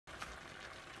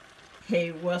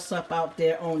Hey, what's up out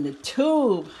there on the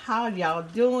tube? How y'all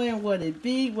doing? What it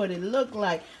be? What it look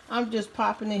like? I'm just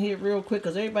popping in here real quick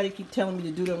because everybody keep telling me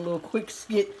to do them little quick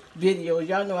skit videos.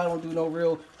 Y'all know I don't do no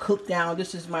real cook down.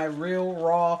 This is my real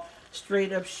raw,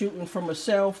 straight up shooting from a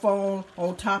cell phone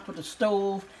on top of the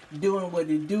stove, doing what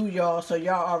it do, y'all. So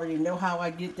y'all already know how I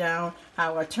get down,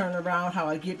 how I turn around, how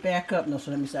I get back up. No,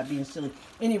 so let me stop being silly.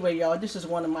 Anyway, y'all, this is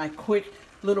one of my quick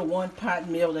little one-pot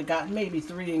meal that got maybe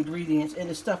 3 ingredients, and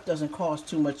the stuff doesn't cost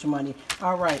too much money.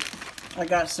 All right, I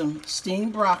got some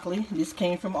steamed broccoli. This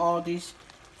came from Aldi's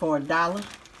for $1.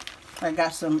 I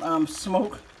got some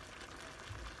smoked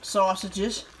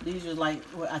sausages. These are like,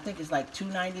 I think it's like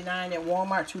 $2.99 at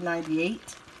Walmart, $2.98.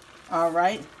 All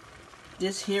right,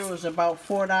 this here was about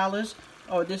 $4.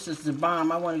 Oh, this is the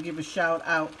bomb. I want to give a shout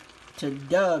out to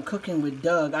Doug, Cooking with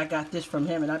Doug. I got this from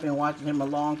him, and I've been watching him a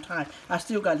long time. I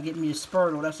still got to get me a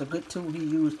Spurtle. That's a good tool he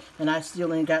used, and I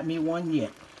still ain't got me one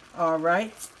yet. All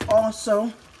right.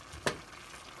 Also,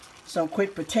 some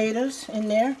quick potatoes in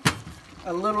there.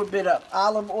 A little bit of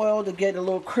olive oil to get a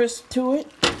little crisp to it.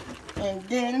 And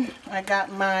then I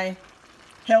got my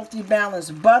healthy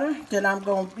balanced butter that I'm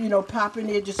going to, pop in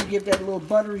there just to give that little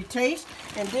buttery taste.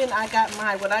 And then I got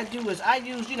what I do is I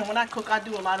use, when I cook, I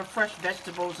do a lot of fresh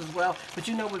vegetables as well. But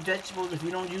with vegetables, if you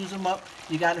don't use them up,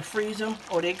 you got to freeze them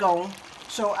or they're gone.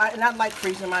 So, I like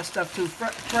freezing my stuff too.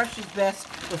 Fresh is best,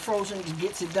 but frozen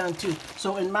gets it done too.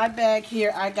 So in my bag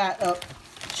here, I got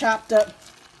chopped up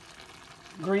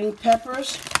green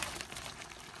peppers.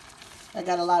 I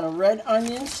got a lot of red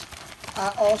onions.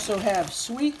 I also have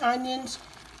sweet onions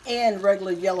and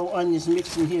regular yellow onions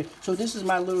mixed in here. So this is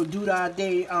my little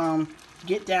do-da-day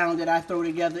get down that I throw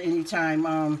together anytime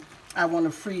I want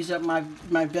to freeze up my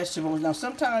vegetables. Now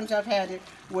sometimes I've had it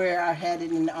where I had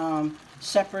it in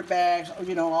separate bags,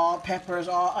 all peppers,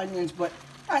 all onions, but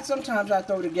sometimes I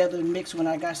throw together and mix when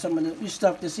I got some of the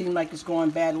stuff that seems like it's going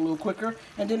bad a little quicker.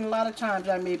 And then a lot of times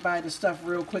I may buy the stuff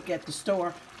real quick at the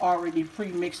store already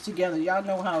pre-mixed together. Y'all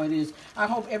know how it is. I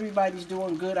hope everybody's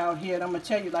doing good out here. And I'm going to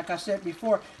tell you, like I said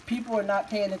before, people are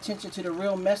not paying attention to the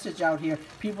real message out here.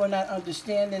 People are not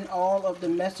understanding all of the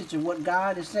message of what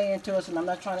God is saying to us. And I'm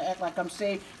not trying to act like I'm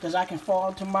saved because I can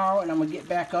fall tomorrow and I'm going to get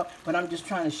back up. But I'm just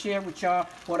trying to share with y'all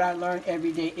what I learn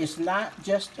every day. It's not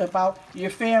just about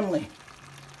your family.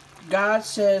 God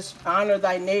says, honor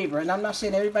thy neighbor. And I'm not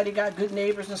saying everybody got good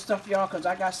neighbors and stuff, y'all, because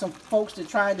I got some folks that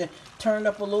tried to turn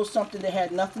up a little something that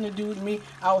had nothing to do with me.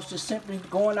 I was just simply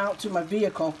going out to my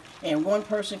vehicle, and one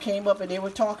person came up and they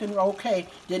were talking okay.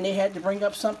 Then they had to bring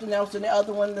up something else, and the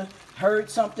other one heard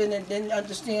something and didn't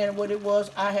understand what it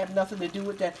was. I have nothing to do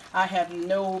with that. I have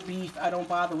no beef. I don't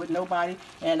bother with nobody.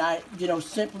 And I,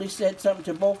 simply said something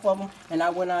to both of them, and I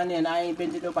went on in. I ain't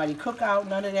been to nobody cookout,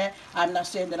 none of that. I'm not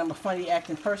saying that I'm a funny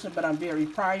acting person, but I'm very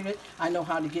private. I know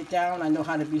how to get down. I know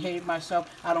how to behave myself.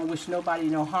 I don't wish nobody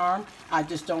no harm. I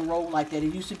just don't roll like that.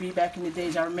 It used to be back in the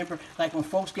days, I remember, like when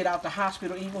folks get out the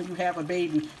hospital, even when you have a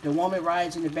baby, the woman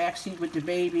rides in the back seat with the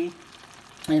baby,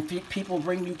 and people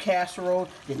bring you casserole,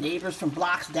 the neighbors from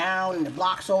blocks down and the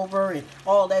blocks over and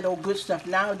all that old good stuff.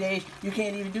 Nowadays, you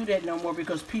can't even do that no more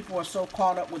because people are so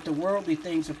caught up with the worldly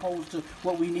things opposed to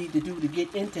what we need to do to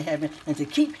get into heaven and to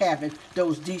keep having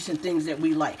those decent things that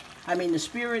we like. I mean, the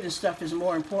spirit and stuff is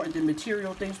more important than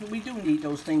material things, but we do need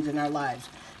those things in our lives.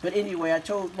 But anyway, I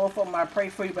told both of them I pray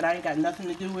for you, but I ain't got nothing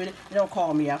to do with it. They don't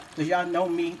call me out because y'all know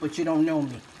me, but you don't know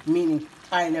me. Meaning,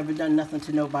 I ain't never done nothing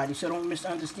to nobody. So don't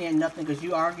misunderstand nothing because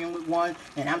you arguing with one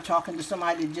and I'm talking to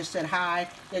somebody that just said hi.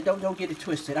 Yeah, don't get it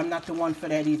twisted. I'm not the one for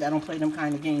that either. I don't play them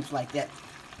kind of games like that.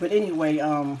 But anyway,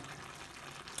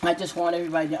 I just want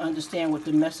everybody to understand what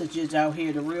the message is out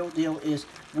here. The real deal is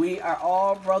we are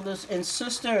all brothers and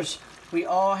sisters. We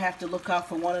all have to look out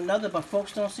for one another, but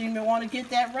folks don't seem to want to get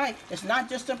that right. It's not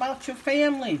just about your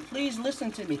family. Please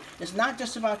listen to me. It's not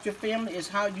just about your family. It's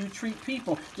how you treat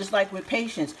people. Just like with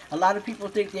patience. A lot of people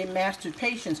think they mastered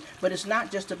patience, but it's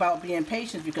not just about being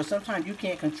patient because sometimes you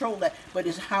can't control that, but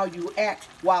it's how you act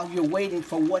while you're waiting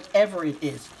for whatever it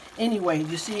is. Anyway,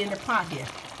 you see in the pot here.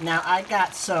 Now, I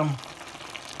got some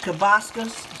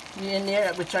kibaskas in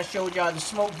there, which I showed y'all, the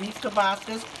smoked beef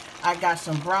kibaskas. I got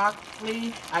some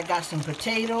broccoli, I got some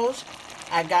potatoes,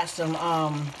 I got some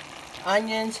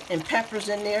onions and peppers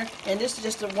in there, and this is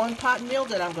just a one-pot meal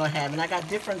that I'm going to have, and I got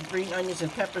different green onions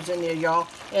and peppers in there, y'all.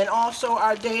 And also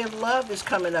our Day of Love is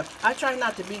coming up. I try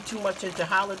not to be too much into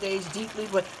holidays deeply,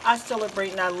 but I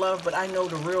celebrate and I love, but I know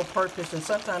the real purpose, and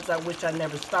sometimes I wish I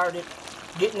never started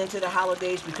getting into the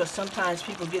holidays because sometimes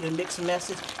people get a mixed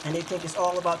message and they think it's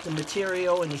all about the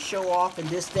material and the show off and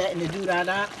this, that, and the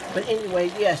do-da-da. But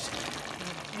anyway, yes,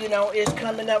 it's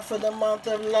coming up for the month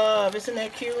of love. Isn't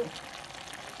that cute?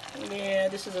 Yeah,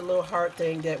 this is a little heart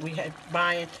thing that we had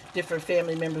buying different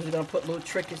family members. We're going to put little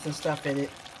trinkets and stuff in it.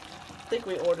 I think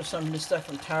we ordered some of this stuff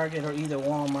from Target or either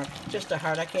Walmart. Just a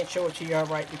heart. I can't show it to y'all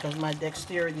right because my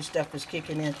dexterity stuff is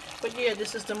kicking in. But yeah,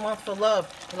 this is the month for love.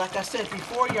 And like I said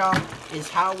before, y'all, is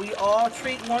how we all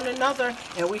treat one another.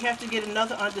 And we have to get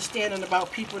another understanding about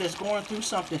people that's going through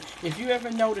something. If you ever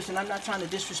notice, and I'm not trying to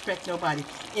disrespect nobody,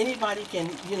 anybody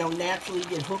can, you know, naturally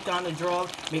get hooked on a drug,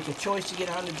 make a choice to get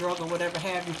on the drug or whatever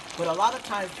have you. But a lot of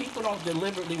times people don't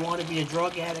deliberately want to be a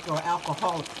drug addict or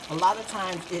alcoholic. A lot of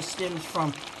times it stems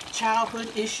from childhood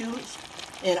issues,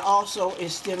 and also it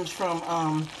stems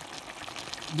from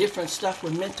different stuff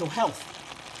with mental health,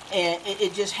 and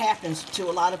it just happens to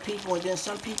a lot of people. And then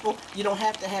some people, you don't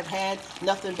have to have had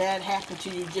nothing bad happen to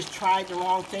you, just tried the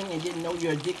wrong thing and didn't know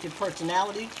your addictive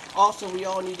personality. Also, we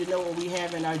all need to know what we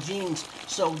have in our genes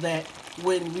so that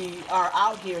when we are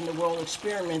out here in the world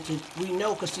experimenting, we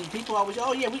know. Because see, people always,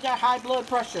 oh yeah, we got high blood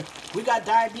pressure, we got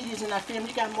diabetes in our family.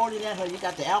 You got more than that, huh? You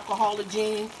got the alcoholic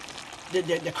gene,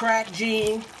 the crack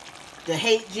gene, the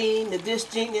hate gene, the this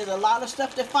gene. There's a lot of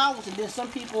stuff that follows, and then some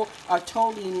people are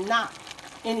totally not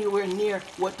anywhere near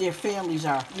what their families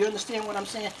are. You understand what I'm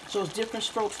saying? So it's different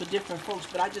strokes for different folks.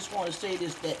 But I just want to say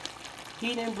this, that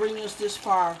he didn't bring us this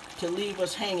far to leave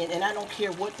us hanging. And I don't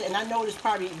care what, and I know this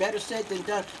probably better said than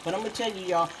done, but I'm going to tell you,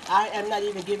 y'all, I am not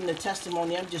even giving a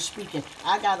testimony. I'm just speaking.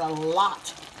 I got a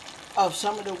lot of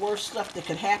some of the worst stuff that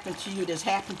could happen to you that's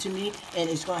happened to me, and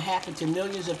it's going to happen to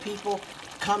millions of people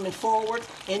coming forward,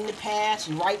 in the past,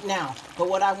 and right now. But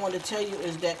what I want to tell you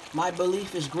is that my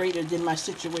belief is greater than my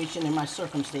situation and my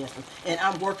circumstances, and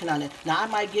I'm working on it. Now, I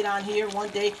might get on here one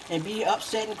day and be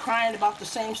upset and crying about the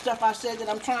same stuff I said that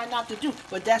I'm trying not to do,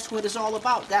 but that's what it's all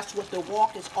about. That's what the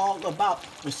walk is all about.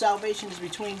 The salvation is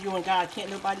between you and God. Can't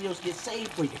nobody else get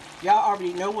saved for you. Y'all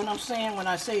already know what I'm saying when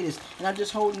I say this, and I'm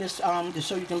just holding this just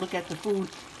so you can look at the food,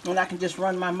 and I can just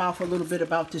run my mouth a little bit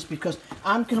about this, because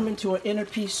I'm coming to an inner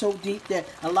peace so deep that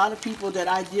a lot of people that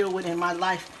I deal with in my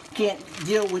life can't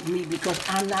deal with me because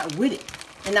I'm not with it.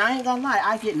 And I ain't gonna lie,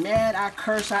 I get mad, I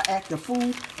curse, I act a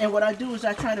fool, and what I do is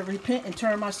I try to repent and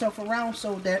turn myself around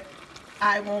so that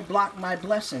I won't block my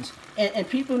blessings. And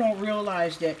people don't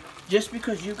realize that just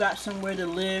because you got somewhere to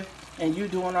live and you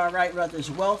doing all right, whether it's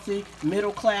wealthy,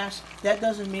 middle class, that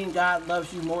doesn't mean God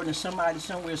loves you more than somebody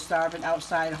somewhere starving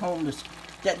outside homeless.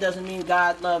 That doesn't mean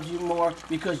God loves you more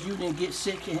because you didn't get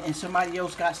sick and somebody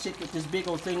else got sick with this big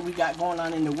old thing we got going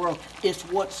on in the world. It's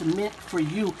what's meant for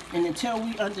you. And until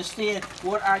we understand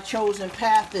what our chosen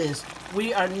path is,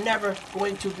 we are never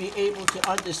going to be able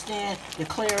to understand the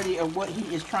clarity of what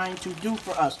he is trying to do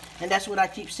for us. And that's what I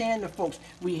keep saying to folks.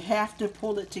 We have to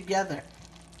pull it together.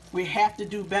 We have to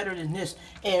do better than this.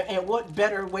 And what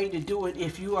better way to do it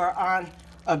if you are on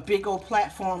a big old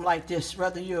platform like this,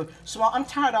 whether you're small. I'm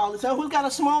tired of all this. Oh, who's got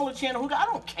a smaller channel? I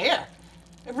don't care.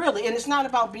 Really. And it's not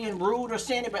about being rude or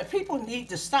saying it, but people need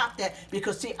to stop that,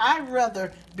 because see, I'd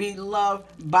rather be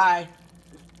loved by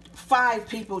 5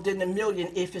 people than a million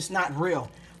if it's not real.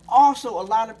 Also, a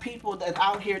lot of people that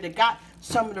out here that got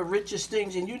some of the richest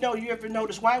things, and you ever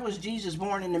notice, why was Jesus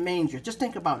born in the manger? Just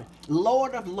think about it.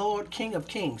 Lord of Lords, King of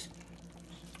Kings.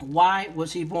 Why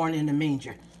was he born in the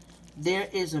manger? There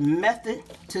is a method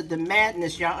to the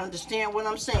madness. Y'all understand what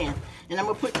I'm saying? And I'm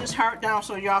going to put this heart down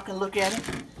so y'all can look at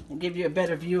it and give you a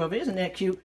better view of it. Isn't that cute?